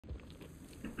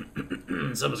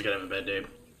Someone's gonna have a bad day.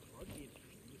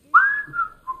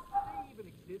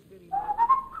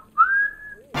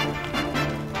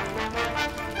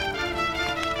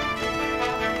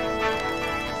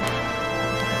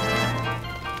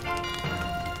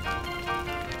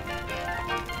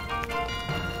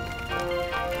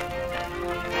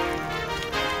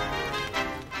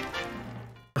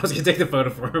 I was gonna take the photo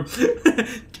for him.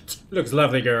 Looks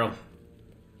lovely, girl.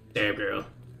 Damn, girl.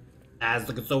 Eyes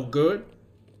looking so good.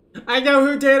 I know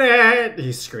who did it!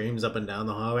 He screams up and down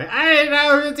the hallway. I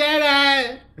know who did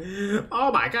it!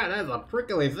 Oh my god, that's a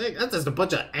prickly thing. That's just a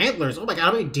bunch of antlers. Oh my god,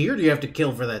 how many deer do you have to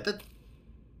kill for that? That's...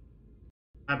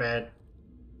 My bad.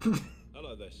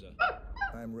 Hello there, sir.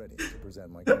 I'm ready to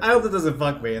present my... I hope it doesn't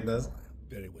fuck me in this.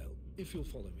 Very well. If you'll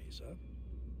follow me, sir.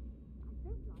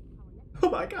 Oh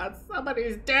my god,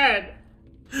 somebody's dead!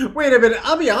 Wait a minute,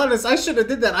 I'll be honest, I should have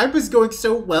did that. I was going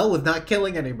so well with not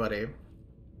killing anybody.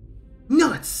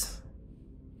 Nuts!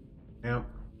 Yep.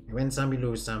 You win some, you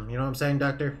lose some. You know what I'm saying,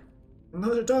 doctor? I'm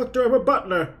not a doctor, I'm a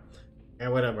butler. Yeah,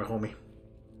 whatever, homie.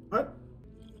 What?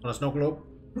 Want a snow globe?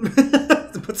 Put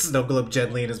the snow globe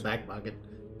gently in his back pocket.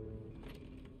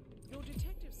 Your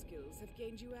detective skills have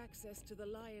gained you access to the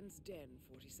Lion's Den,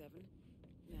 47.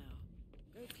 Now,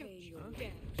 go claim your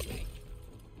den.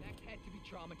 That cat to be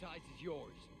traumatized is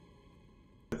yours.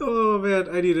 Oh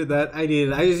man, I needed that. I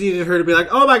just needed her to be like,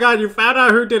 oh my god, you found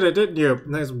out who did it, didn't you?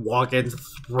 And I just walk in,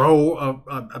 throw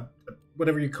a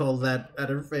whatever you call that at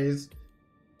her face.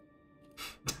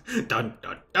 Dun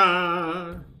dun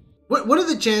dun. What are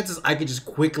the chances I could just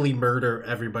quickly murder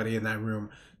everybody in that room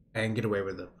and get away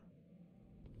with it?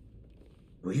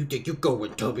 Where you think you're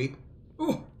going, Toby?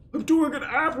 Oh, I'm doing an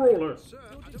ab roller.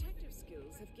 Your detective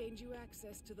skills have gained you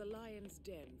access to the Lion's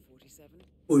Den, 47.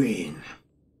 Win.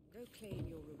 Go claim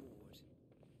your reward.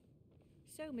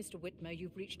 So, Mr. Whitmer,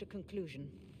 you've reached a conclusion.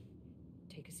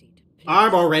 Take a seat, please.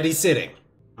 I'm already sitting.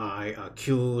 I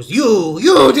accuse you.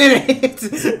 You did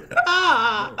it.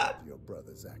 Ah. Your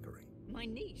brother, Zachary. My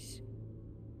niece?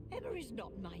 Emma is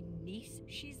not my niece.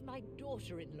 She's my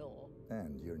daughter-in-law.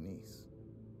 And your niece.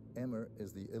 Emma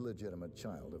is the illegitimate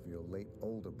child of your late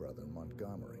older brother,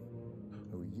 Montgomery,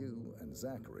 who you and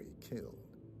Zachary killed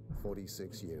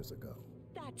 46 years ago.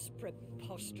 That's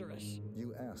preposterous.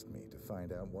 You asked me to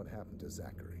find out what happened to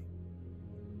Zachary.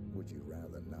 Would you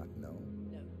rather not know?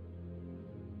 No.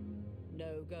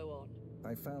 No, go on.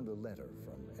 I found a letter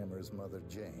from Emma's mother,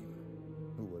 Jane,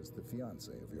 who was the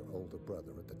fiancée of your older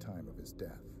brother at the time of his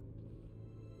death.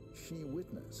 She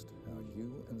witnessed how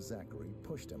you and Zachary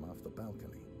pushed him off the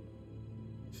balcony.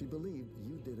 She believed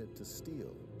you did it to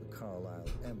steal the Carlisle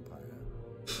empire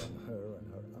from her and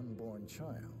her unborn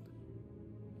child.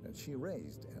 And she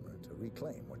raised Emma to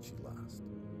reclaim what she lost,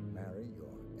 marry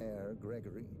your heir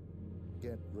Gregory,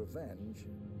 get revenge,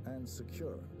 and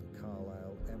secure the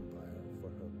Carlisle empire for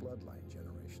her bloodline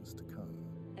generations to come.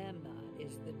 Emma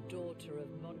is the daughter of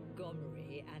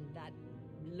Montgomery and that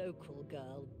local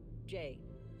girl, Jane.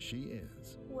 She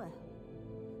is. Well,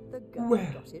 the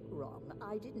guy got it wrong.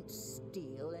 I didn't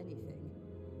steal anything.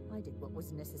 I did what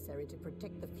was necessary to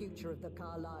protect the future of the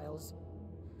Carlyles.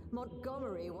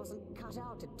 Montgomery wasn't cut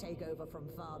out to take over from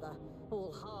father,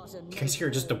 all heart and... You guys hear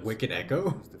just a wicked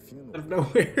echo Used the funeral out of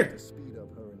nowhere. to speed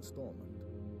up her installment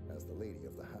as the lady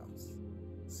of the house,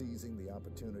 seizing the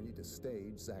opportunity to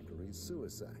stage Zachary's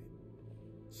suicide.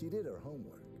 She did her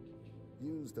homework,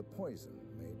 used a poison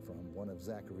made from one of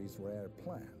Zachary's rare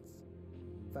plants,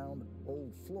 found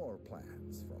old floor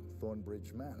plans from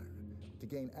Thornbridge Manor to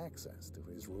gain access to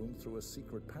his room through a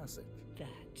secret passage. That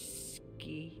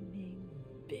scheming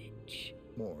bitch.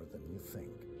 More than you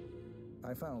think.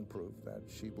 I found proof that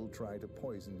she will try to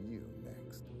poison you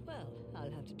next. Well,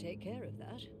 I'll have to take care of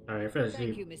that. Alright, first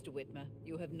Thank you, Mr. Whitmer.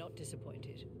 You have not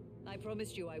disappointed. I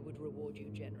promised you I would reward you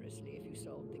generously if you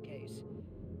solved the case.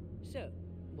 So,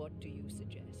 what do you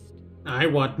suggest? I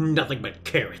want nothing but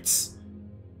carrots.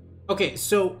 Okay,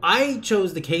 so I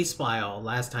chose the case file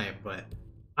last time, but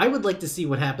I would like to see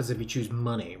what happens if you choose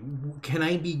money. Can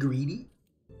I be greedy?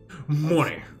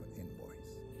 Money.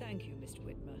 Thank you, Mr.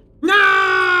 Whitmer.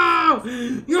 No!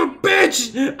 You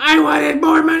bitch! I wanted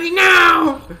more money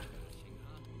now!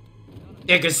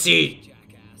 Take a seat.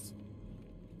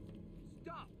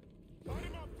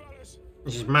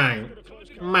 This is mine.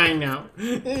 Mine now.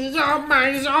 It's all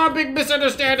mine. It's all a big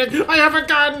misunderstanding. I have a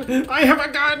gun. I have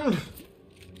a gun.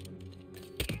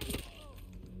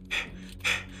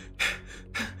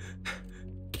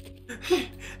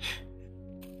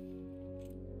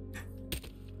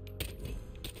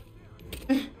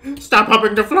 Stop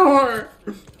humping the floor.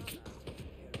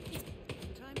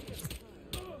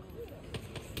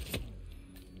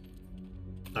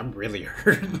 I'm really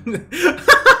hurt.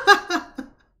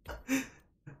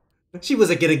 She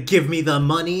wasn't gonna give me the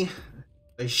money.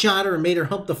 I shot her and made her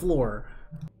hump the floor.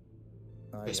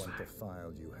 I want the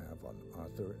file you have on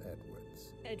Arthur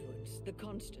Edwards. Edwards, the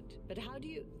constant. But how do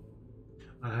you...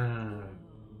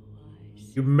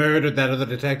 You murdered that other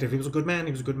detective. He was a good man.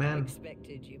 He was a good I man.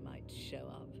 expected you might show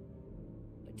up.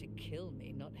 But to kill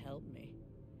me, not help me.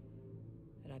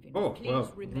 And I've been Oh,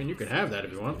 well, I mean, you can have that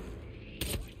if you want.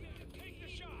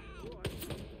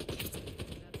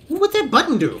 What'd that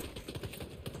button do?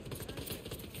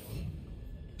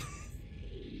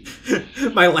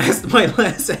 my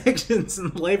last actions in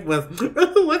life was,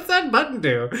 what's that button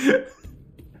do?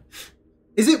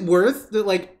 Is it worth the,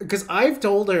 like, because I've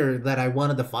told her that I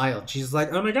wanted the file. She's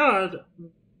like, oh my god,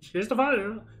 here's the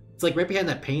file. It's like right behind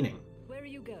that painting. Where are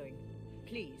you going?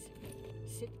 Please,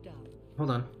 sit down.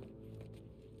 Hold on.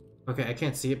 Okay, I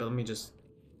can't see it, but let me just...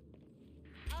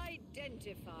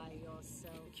 Identify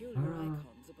yourself. Peculiar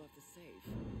icons above the safe.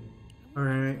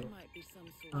 Alright. There might be some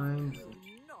sort Fine. of code.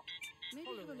 Maybe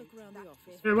have a look around the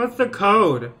office. Hey, what's the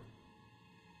code?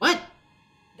 What?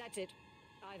 That's it.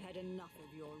 I've had enough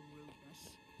of your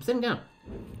rudeness. I'm sitting down.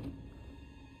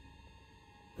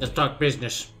 Let's talk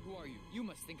business. Who are you? You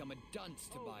must think I'm a dunce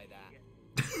to buy that.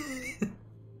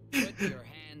 Put your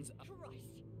hands up.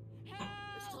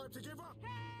 It's time to give up.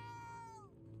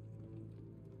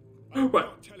 What?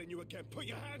 I'm telling you again, put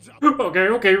your hands up.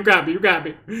 Okay, you got me. Now,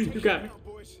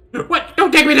 boys. What?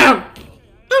 Don't take me down!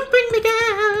 Don't bring me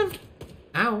down!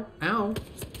 Ow, ow.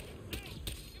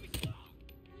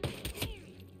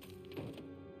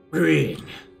 Green.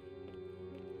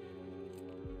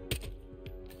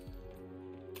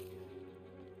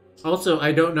 Also,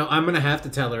 I don't know. I'm gonna have to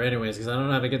tell her anyways, because I don't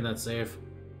know how to get in that safe.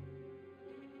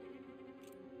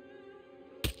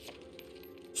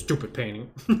 Stupid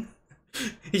painting.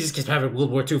 He just keeps having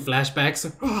World War II flashbacks.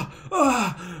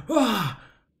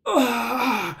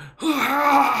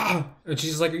 And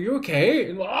she's like, are you okay?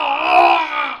 And,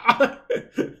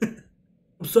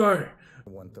 I'm sorry. I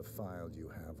want the file you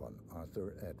have on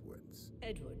Arthur Edwards.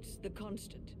 Edwards, the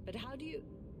constant. But how do you...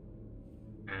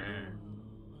 Oh,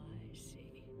 I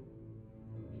see.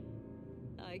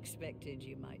 I expected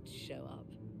you might show up.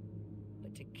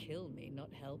 But to kill me,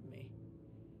 not help me.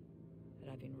 But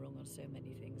I've been wrong on so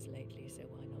many things lately, so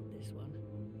why not this one?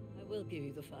 I will give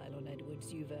you the file on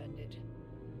Edwards. You've earned it.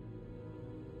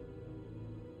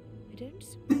 I don't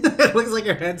suppose... It looks like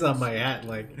your head's on my hat,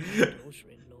 like...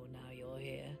 Daughter-in-law, now you're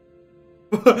here.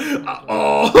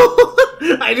 Oh!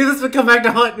 I knew this would come back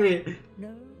to haunt me!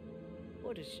 No?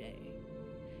 What a shame.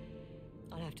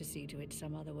 I'll have to see to it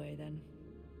some other way then.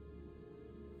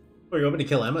 Oh, you want me to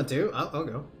kill Emma too? I'll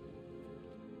go.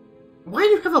 Why do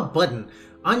you have a button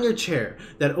on your chair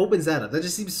that opens that up? That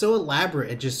just seems so elaborate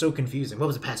and just so confusing. What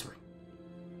was the password?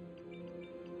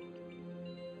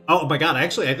 Oh my god,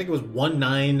 actually, I think it was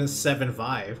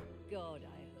 1975. God, I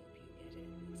hope you get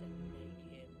Edwards and make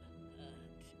him hurt.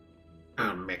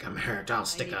 I'll make him hurt. I'll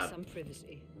stick I need a some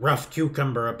privacy. rough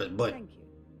cucumber up his butt. Thank you.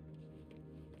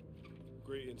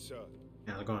 Greetings, sir.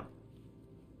 Yeah, go on.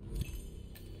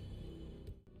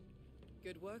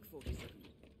 Good work, 47.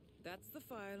 That's the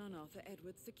file on Arthur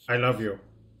Edwards' security. I love you.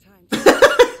 Time to...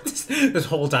 This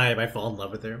whole time I fall in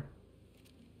love with her.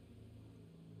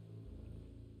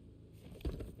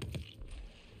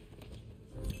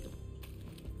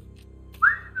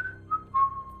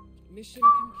 Mission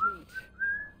complete.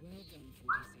 Well done,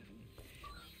 47.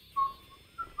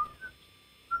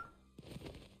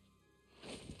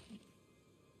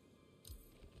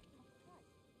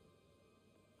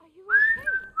 Are you okay?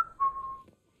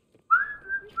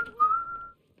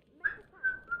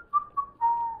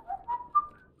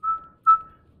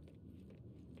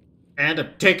 And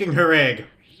I'm taking her egg.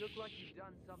 You look like you've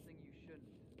done something you shouldn't.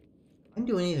 I didn't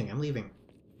do anything. I'm leaving.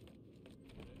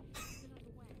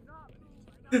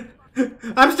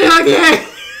 I'm stealing the egg!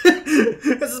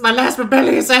 This is my last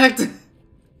rebellious act!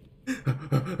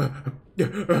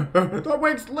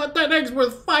 That egg's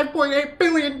worth $5.8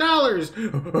 billion!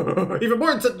 Even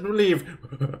more incentive to leave!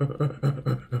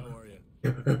 How are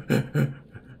you?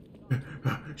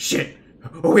 Shit!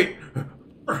 Oh wait!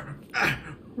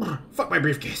 Fuck my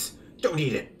briefcase! Don't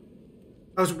need it!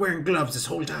 I was wearing gloves this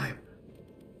whole time.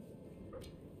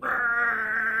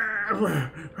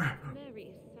 Mary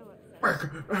is so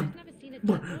upset. She's never seen a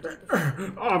dead body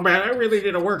before. Oh man, I really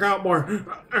need to work out more.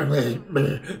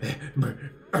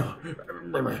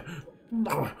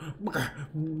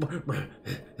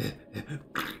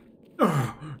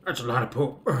 Oh, that's a lot of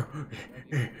poop.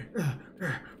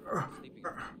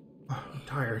 I'm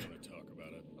tired. Talk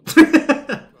about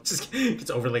it. Just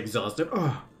gets overly exhausted.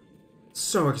 Oh,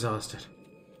 so exhausted.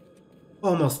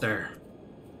 Almost there.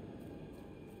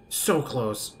 So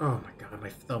close. Oh my god, my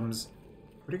thumbs.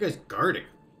 What are you guys guarding?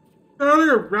 Oh,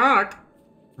 you're a rock.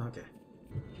 Okay.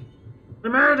 I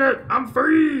made it! I'm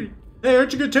free! Hey,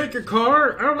 aren't you gonna take your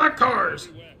car? I don't like cars!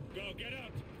 Everywhere. Go, get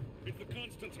out. It's the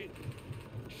Constantine.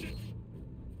 Shit.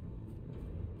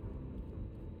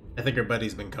 I think our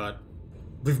buddy's been caught.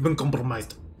 We've been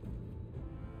compromised.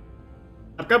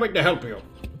 I'm coming to help you.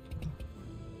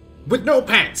 With no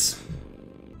pants!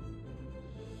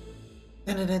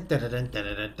 That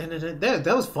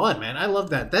was fun, man. I love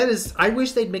that. That is... I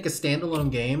wish they'd make a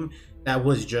standalone game that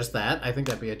was just that. I think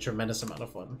that'd be a tremendous amount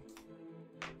of fun.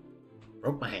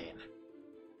 Broke my hand.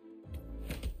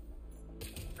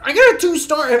 I got a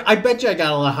 2-star. I bet you I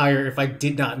got a lot higher if I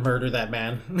did not murder that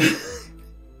man.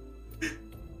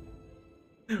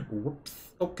 Whoops.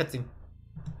 Oh, cutscene.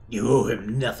 You owe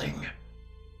him nothing.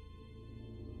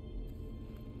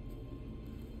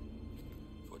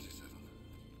 47.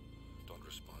 Don't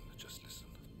respond, just listen.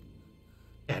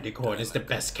 Candy corn is the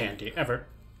best candy ever.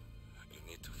 You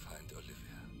need to find Olivia.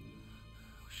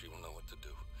 She will know what to do.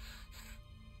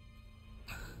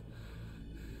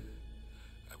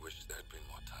 I wish there had been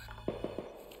more time.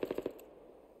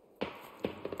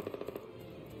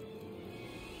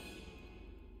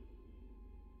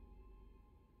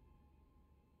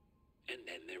 And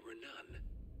then there were none.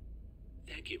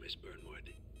 Thank you, Miss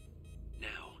Burnwood.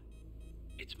 Now,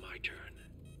 it's my turn.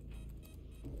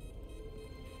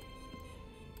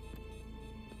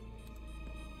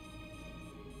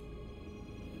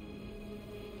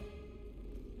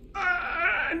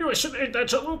 I knew I should have ate that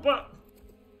chalupa.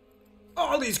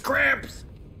 All these crabs.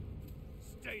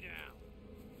 Stay down.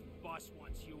 Boss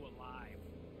wants you alive.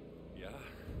 Yeah?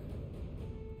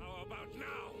 How about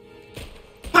now?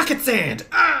 Pocket sand.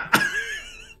 Ah.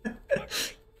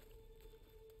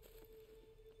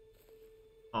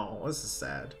 Oh, this is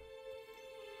sad.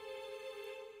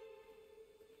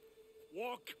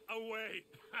 Walk away.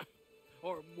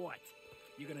 Or what?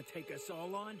 You gonna take us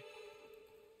all on?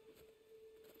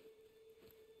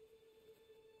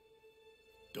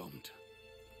 Don't.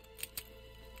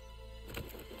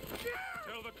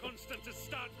 Tell the Constant to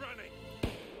start running.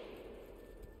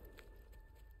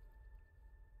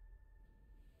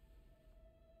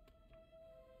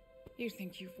 You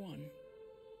think you've won?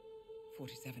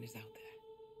 47 is out there.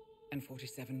 And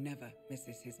 47 never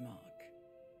misses his mark.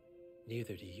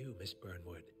 Neither do you, Miss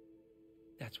Burnwood.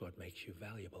 That's what makes you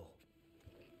valuable.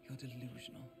 You're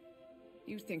delusional.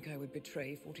 You think I would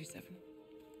betray 47?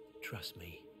 Trust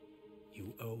me,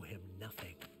 you owe him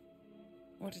nothing.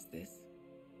 What is this?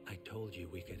 I told you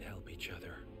we could help each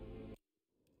other.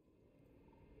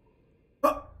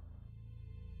 Oh.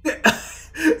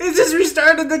 It just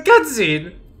restarted the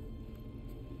cutscene.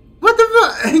 What the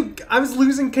fuck? I was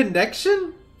losing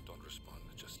connection? Don't respond,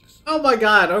 just listen. Oh my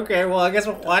god, okay, well I guess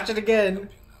we'll watch it again.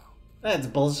 That's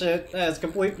bullshit. That's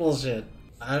complete bullshit.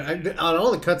 On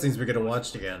all the cutscenes we could have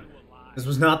watched again. This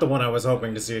was not the one I was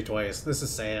hoping to see twice. This is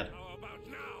sad. How about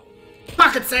now?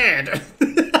 Pocket sand!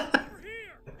 Over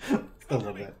here. Still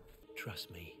love that.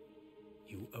 Trust me,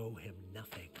 you owe him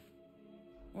nothing.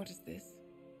 What is this?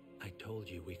 I told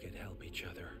you we could help each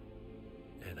other,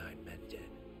 and I meant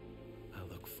it. I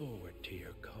look forward to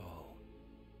your call.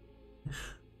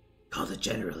 Call the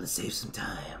general and save some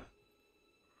time.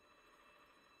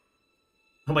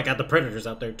 Oh my god, the Predator's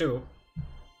out there too.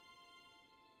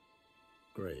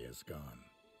 Gray is gone.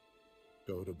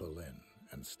 Go to Berlin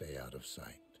and stay out of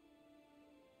sight.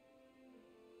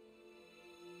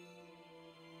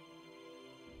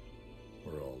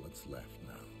 We're all that's left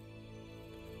now.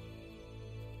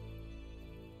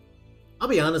 I'll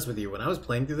be honest with you, when I was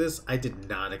playing through this, I did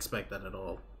not expect that at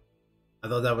all. I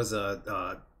thought that was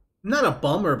not a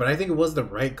bummer, but I think it was the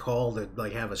right call to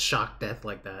like have a shock death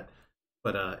like that.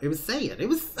 But it was sad. It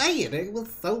was sad. It was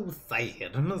so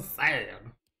sad. I'm not sad.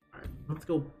 Alright, let's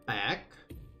go back.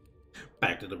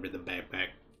 Back to the rhythm backpack.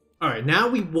 Alright, now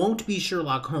we won't be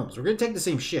Sherlock Holmes. We're gonna take the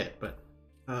same shit, but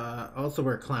also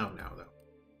we're a clown now though.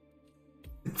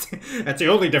 That's the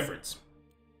only difference.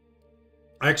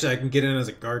 Actually, I can get in as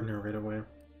a gardener right away.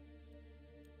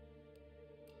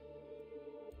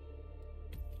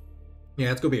 Yeah,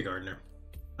 let's go be a gardener.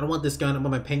 I don't want this gun. I want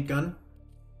my pink gun.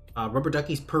 Rubber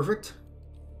ducky's perfect.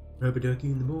 Rubber ducky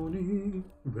in the morning.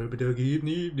 Rubber ducky in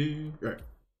the evening. All right.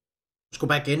 Let's go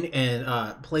back in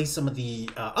and play some of the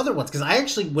other ones. Because I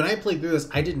actually, when I played through this,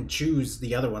 I didn't choose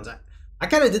the other ones. I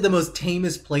kind of did the most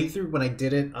tamest playthrough when I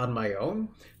did it on my own.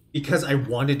 Because I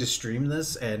wanted to stream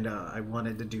this and I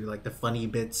wanted to do like the funny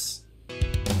bits